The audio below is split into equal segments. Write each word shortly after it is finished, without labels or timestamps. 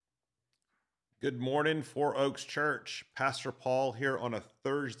Good morning, Four Oaks Church. Pastor Paul here on a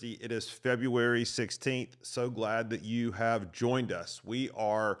Thursday. It is February 16th. So glad that you have joined us. We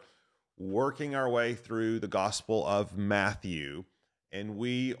are working our way through the Gospel of Matthew, and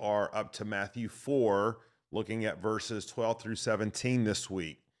we are up to Matthew 4, looking at verses 12 through 17 this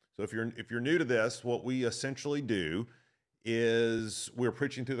week. So if you're new to this, what we essentially do is we're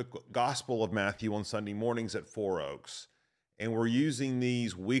preaching through the Gospel of Matthew on Sunday mornings at Four Oaks. And we're using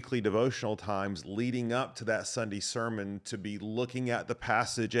these weekly devotional times leading up to that Sunday sermon to be looking at the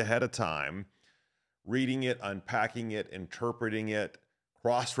passage ahead of time, reading it, unpacking it, interpreting it,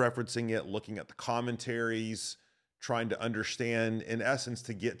 cross-referencing it, looking at the commentaries, trying to understand, in essence,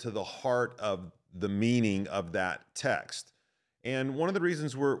 to get to the heart of the meaning of that text. And one of the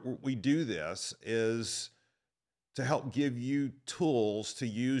reasons we do this is to help give you tools to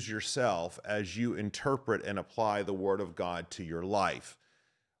use yourself as you interpret and apply the Word of God to your life.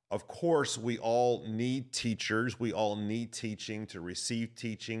 Of course, we all need teachers. We all need teaching, to receive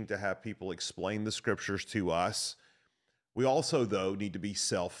teaching, to have people explain the Scriptures to us. We also, though, need to be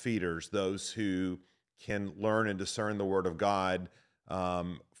self-feeders, those who can learn and discern the Word of God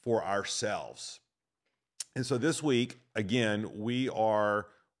for ourselves. And so this week, again, we are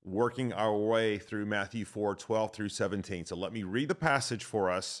working our way through Matthew 4, 12 through 17. So let me read the passage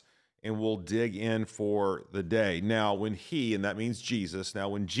for us, and we'll dig in for the day. Now, when and that means Jesus,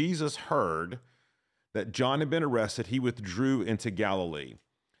 when Jesus heard that John had been arrested, he withdrew into Galilee.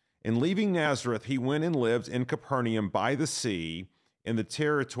 And leaving Nazareth, he went and lived in Capernaum by the sea, in the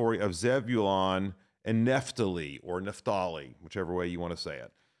territory of Zebulun and Naphtali, or Naphtali, whichever way you want to say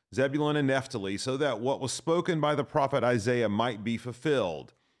it. Zebulun and Naphtali, so that what was spoken by the prophet Isaiah might be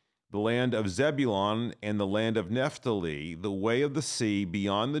fulfilled. The land of Zebulun and the land of Naphtali, the way of the sea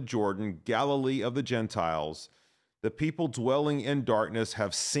beyond the Jordan, Galilee of the Gentiles, the people dwelling in darkness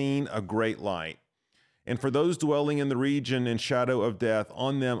have seen a great light. And for those dwelling in the region and shadow of death,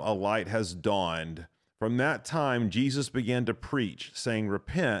 on them a light has dawned. From that time, Jesus began to preach, saying,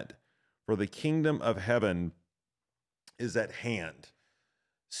 "Repent, for the kingdom of heaven is at hand."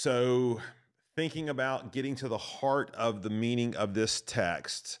 So, thinking about getting to the heart of the meaning of this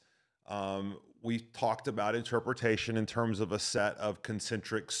text, we talked about interpretation in terms of a set of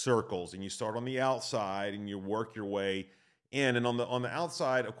concentric circles, and you start on the outside and you work your way in. And on the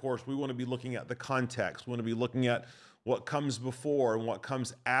outside, of course, we want to be looking at the context. We want to be looking at what comes before and what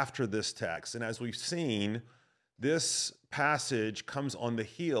comes after this text. And as we've seen, this passage comes on the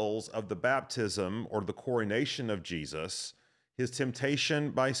heels of the baptism or the coronation of Jesus, his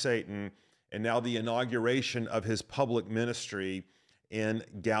temptation by Satan, and now the inauguration of his public ministry in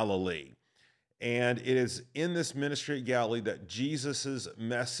Galilee. And it is in this ministry at Galilee that Jesus's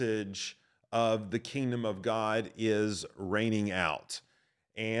message of the kingdom of God is reigning out.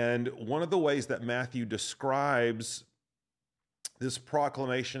 And one of the ways that Matthew describes this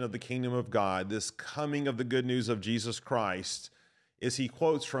proclamation of the kingdom of God, this coming of the good news of Jesus Christ, is he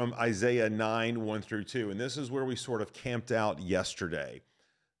quotes from Isaiah 9, 1 through 2. And this is where we sort of camped out yesterday,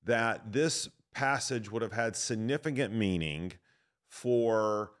 that this passage would have had significant meaning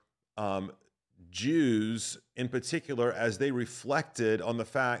for Jews in particular, as they reflected on the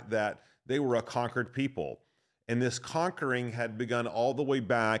fact that they were a conquered people. And this conquering had begun all the way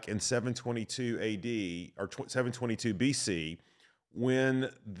back in 722 AD or 722 BC, when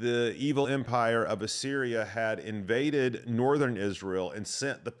the evil empire of Assyria had invaded northern Israel and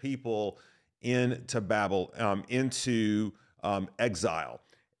sent the people into Babylon, into exile.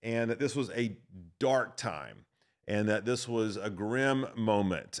 And that this was a dark time, and that this was a grim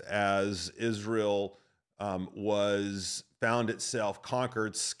moment as Israel found itself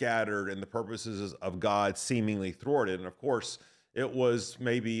conquered, scattered, and the purposes of God seemingly thwarted. And of course, it was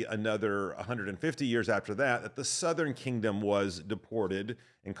maybe another 150 years after that that the southern kingdom was deported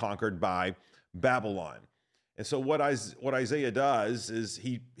and conquered by Babylon. And so what Isaiah does is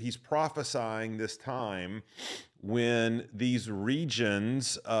he's prophesying this time when these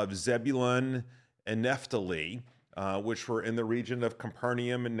regions of Zebulun and Naphtali, which were in the region of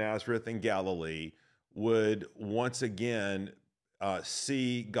Capernaum and Nazareth and Galilee, would once again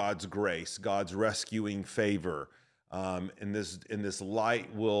see God's grace, God's rescuing favor, and this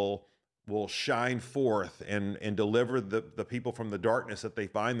light will shine forth and deliver the people from the darkness that they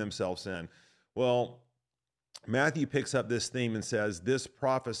find themselves in. Well, Matthew picks up this theme and says this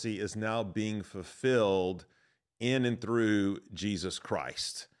prophecy is now being fulfilled in and through Jesus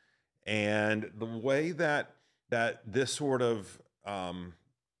Christ. And the way that this sort of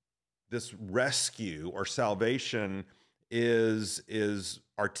this rescue or salvation is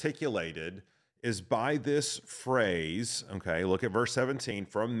articulated is by this phrase. Okay, look at verse 17.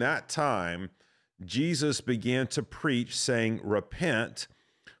 From that time, Jesus began to preach, saying, "Repent,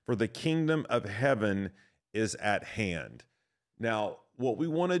 for the kingdom of heaven is at hand." Now, what we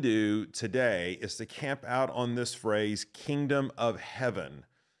want to do today is to camp out on this phrase, kingdom of heaven,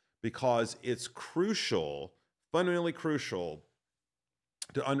 because it's crucial, fundamentally crucial,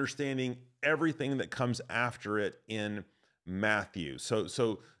 to understanding everything that comes after it in Matthew. So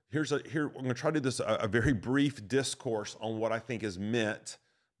here I'm going to try to do this a very brief discourse on what I think is meant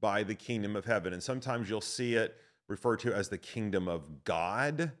by the kingdom of heaven. And sometimes you'll see it referred to as the kingdom of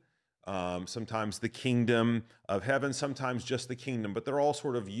God, sometimes the kingdom of heaven, sometimes just the kingdom, but they're all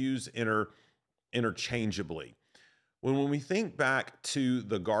sort of used interchangeably. When we think back to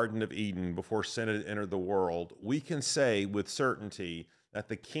the Garden of Eden before sin had entered the world, we can say with certainty that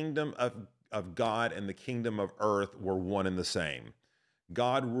the kingdom of God and the kingdom of earth were one and the same.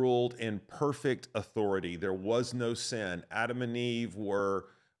 God ruled in perfect authority. There was no sin. Adam and Eve were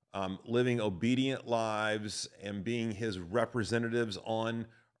living obedient lives and being his representatives on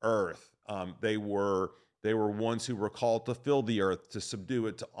earth. They were ones who were called to fill the earth, to subdue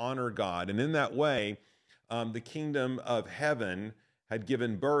it, to honor God. And in that way, the kingdom of heaven had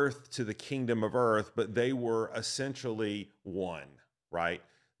given birth to the kingdom of earth, but they were essentially one, right?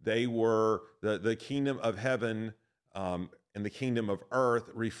 They were the kingdom of heaven and the kingdom of earth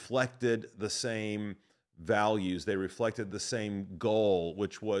reflected the same values. They reflected the same goal,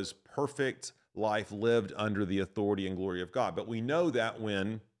 which was perfect life lived under the authority and glory of God. But we know that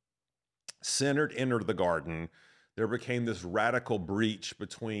when sin entered the garden, there became this radical breach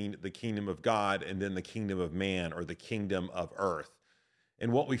between the kingdom of God and then the kingdom of man, or the kingdom of earth.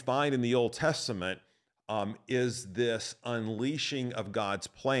 And what we find in the Old Testament is this unleashing of God's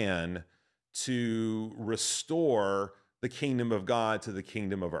plan to restore the kingdom of God to the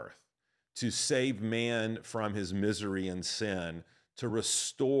kingdom of earth, to save man from his misery and sin, to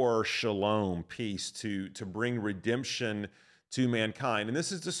restore shalom, peace, to bring redemption to mankind. And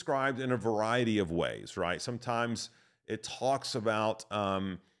this is described in a variety of ways, right? Sometimes it talks about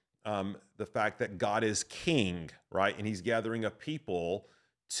the fact that God is king, right? And he's gathering a people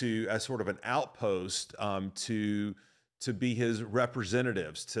as sort of an outpost to be his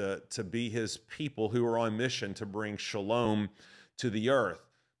representatives, to be his people who are on mission to bring shalom to the earth.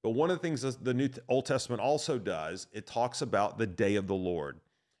 But one of the things that the Old Testament also does, it talks about the day of the Lord.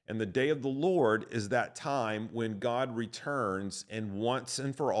 And the day of the Lord is that time when God returns and once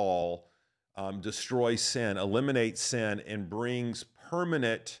and for all destroys sin, eliminates sin, and brings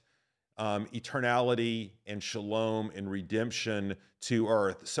permanent eternality and shalom and redemption to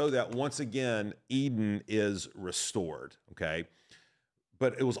earth, so that once again Eden is restored, okay?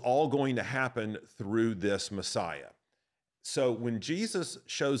 But it was all going to happen through this Messiah. So when Jesus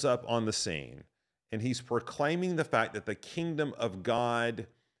shows up on the scene and he's proclaiming the fact that the kingdom of God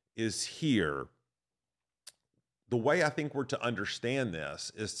is here, the way I think we're to understand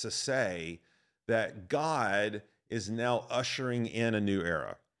this is to say that God is now ushering in a new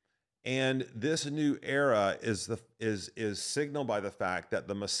era. And this new era is signaled by the fact that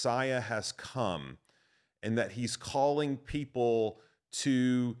the Messiah has come and that he's calling people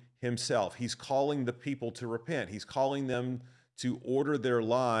to himself. He's calling the people to repent. He's calling them to order their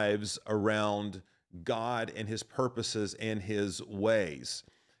lives around God and his purposes and his ways.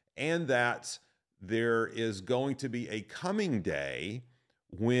 And that there is going to be a coming day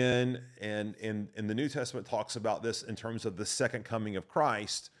when, and the New Testament talks about this in terms of the second coming of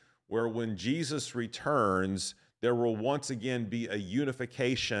Christ, where when Jesus returns, there will once again be a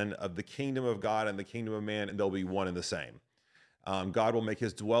unification of the kingdom of God and the kingdom of man, and they'll be one and the same. God will make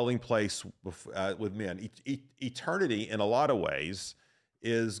his dwelling place with men. Eternity, in a lot of ways,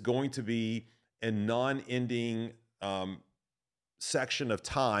 is going to be a non-ending section of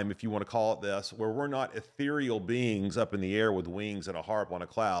time, if you want to call it this, where we're not ethereal beings up in the air with wings and a harp on a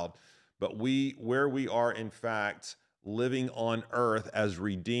cloud, but where we are, in fact, living on earth as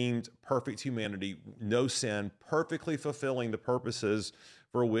redeemed, perfect humanity, no sin, perfectly fulfilling the purposes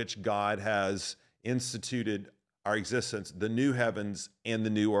for which God has instituted our existence, the new heavens and the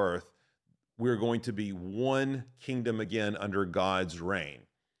new earth. We're going to be one kingdom again under God's reign.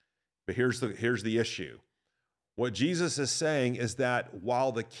 But here's the issue. What Jesus is saying is that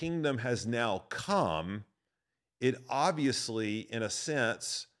while the kingdom has now come, it obviously, in a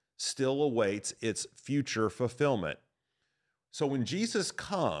sense, still awaits its future fulfillment. So when Jesus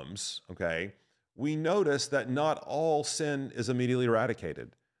comes, okay, we notice that not all sin is immediately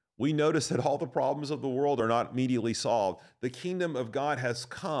eradicated. We notice that all the problems of the world are not immediately solved. The kingdom of God has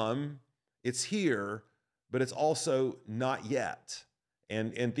come, it's here, but it's also not yet.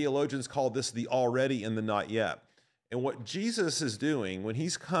 And theologians call this the already and the not yet. And what Jesus is doing when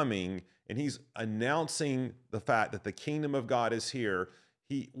he's coming and he's announcing the fact that the kingdom of God is here,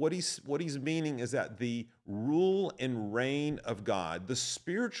 what he's meaning is that the rule and reign of God, the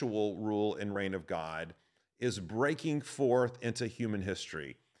spiritual rule and reign of God, is breaking forth into human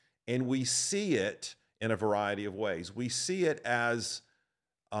history. And we see it in a variety of ways. We see it as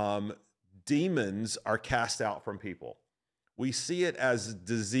demons are cast out from people. We see it as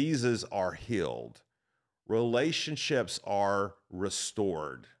diseases are healed. Relationships are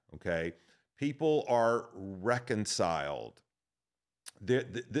restored, okay? People are reconciled.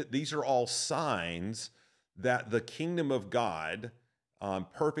 These are all signs that the kingdom of God,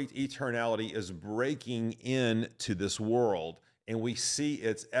 perfect eternality, is breaking into this world, and we see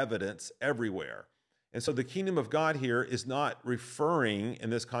its evidence everywhere. And so the kingdom of God here is not referring in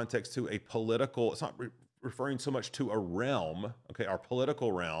this context to a political, it's not referring so much to a realm, okay, our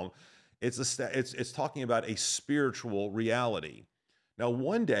political realm. It's talking about a spiritual reality. Now,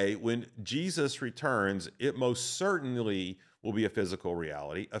 one day when Jesus returns, it most certainly will be a physical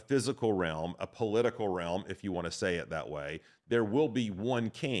reality, a physical realm, a political realm, if you want to say it that way. There will be one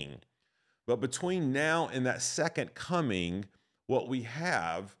king. But between now and that second coming, what we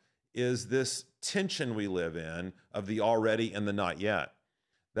have is this tension we live in of the already and the not yet.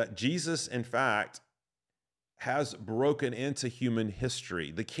 That Jesus, in fact, has broken into human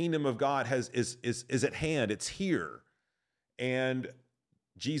history. The kingdom of God is at hand. It's here. And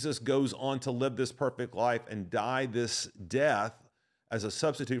Jesus goes on to live this perfect life and die this death as a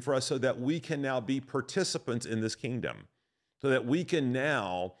substitute for us so that we can now be participants in this kingdom, so that we can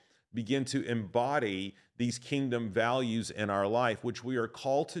now begin to embody these kingdom values in our life, which we are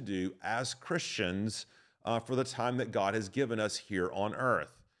called to do as Christians for the time that God has given us here on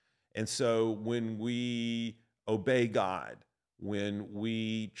earth. And so when we obey God, when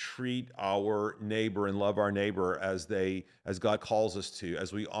we treat our neighbor and love our neighbor as God calls us to,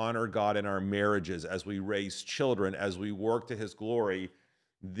 as we honor God in our marriages, as we raise children, as we work to his glory,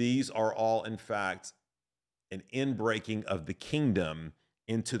 these are all, in fact, an inbreaking of the kingdom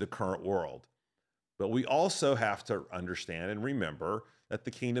into the current world. But we also have to understand and remember that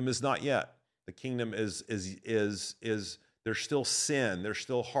the kingdom is not yet. The kingdom is there's still sin, there's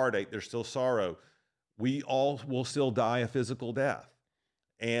still heartache, there's still sorrow. We all will still die a physical death.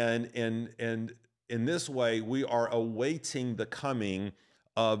 And in this way, we are awaiting the coming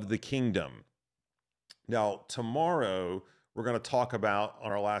of the kingdom. Now, tomorrow, we're going to talk about,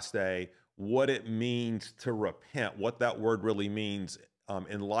 on our last day, what it means to repent, what that word really means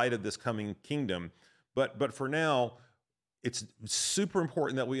in light of this coming kingdom. But for now, it's super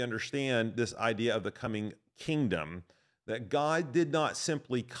important that we understand this idea of the coming kingdom, that God did not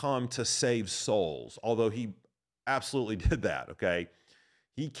simply come to save souls, although he absolutely did that, okay?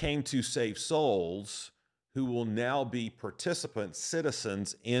 He came to save souls who will now be participants,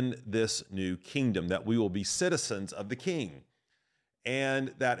 citizens in this new kingdom, that we will be citizens of the King.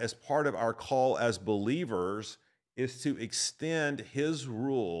 And that as part of our call as believers is to extend his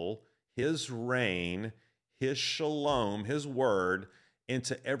rule, his reign, his shalom, his word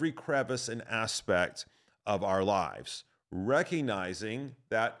into every crevice and aspect of our lives, recognizing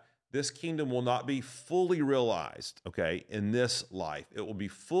that this kingdom will not be fully realized, okay, in this life. It will be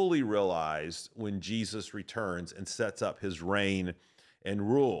fully realized when Jesus returns and sets up his reign and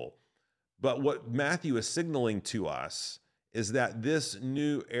rule. But what Matthew is signaling to us is that this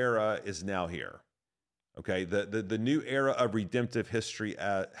new era is now here. Okay, the new era of redemptive history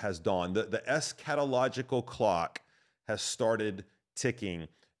has dawned. The eschatological clock has started ticking.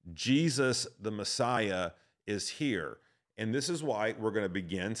 Jesus, the Messiah, is here. And this is why we're going to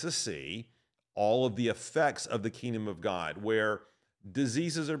begin to see all of the effects of the kingdom of God, where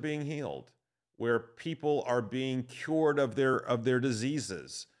diseases are being healed, where people are being cured of their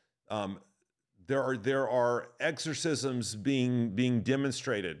diseases. There are exorcisms being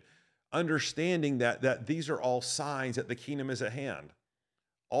demonstrated, understanding that these are all signs that the kingdom is at hand.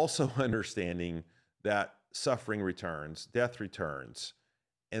 Also understanding that suffering returns, death returns,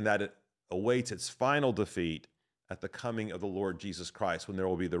 and that it awaits its final defeat at the coming of the Lord Jesus Christ, when there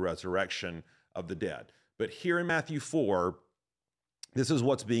will be the resurrection of the dead. But here in Matthew 4, this is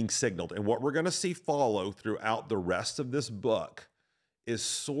what's being signaled. And what we're going to see follow throughout the rest of this book is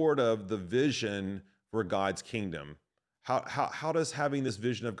sort of the vision for God's kingdom. How does having this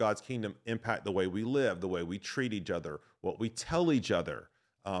vision of God's kingdom impact the way we live, the way we treat each other, what we tell each other,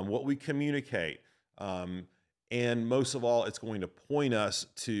 what we communicate? And most of all, it's going to point us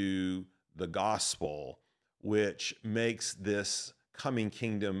to the gospel, which makes this coming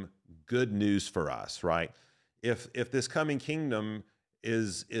kingdom good news for us, right? If this coming kingdom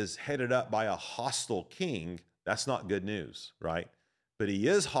is headed up by a hostile king, That's not good news, right? But he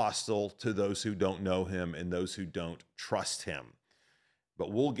is hostile to those who don't know him and those who don't trust him.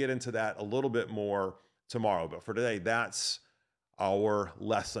 But we'll get into that a little bit more tomorrow. But for today, that's our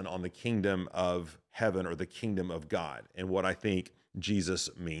lesson on the kingdom of heaven or the kingdom of God and what I think Jesus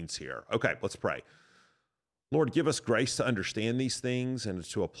means here. Okay, let's pray. Lord, give us grace to understand these things and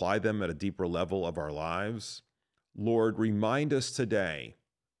to apply them at a deeper level of our lives. Lord, remind us today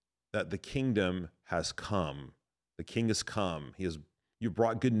that the kingdom has come. The King has come. You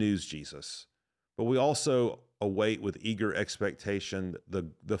brought good news, Jesus. But we also await with eager expectation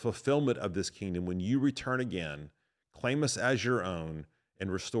the fulfillment of this kingdom when you return again, claim us as your own,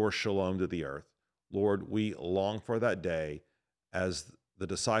 and restore shalom to the earth. Lord, we long for that day as the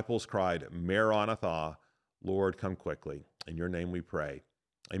disciples cried, Maranatha, Lord, come quickly. In your name we pray.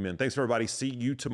 Amen. Thanks, everybody. See you tomorrow.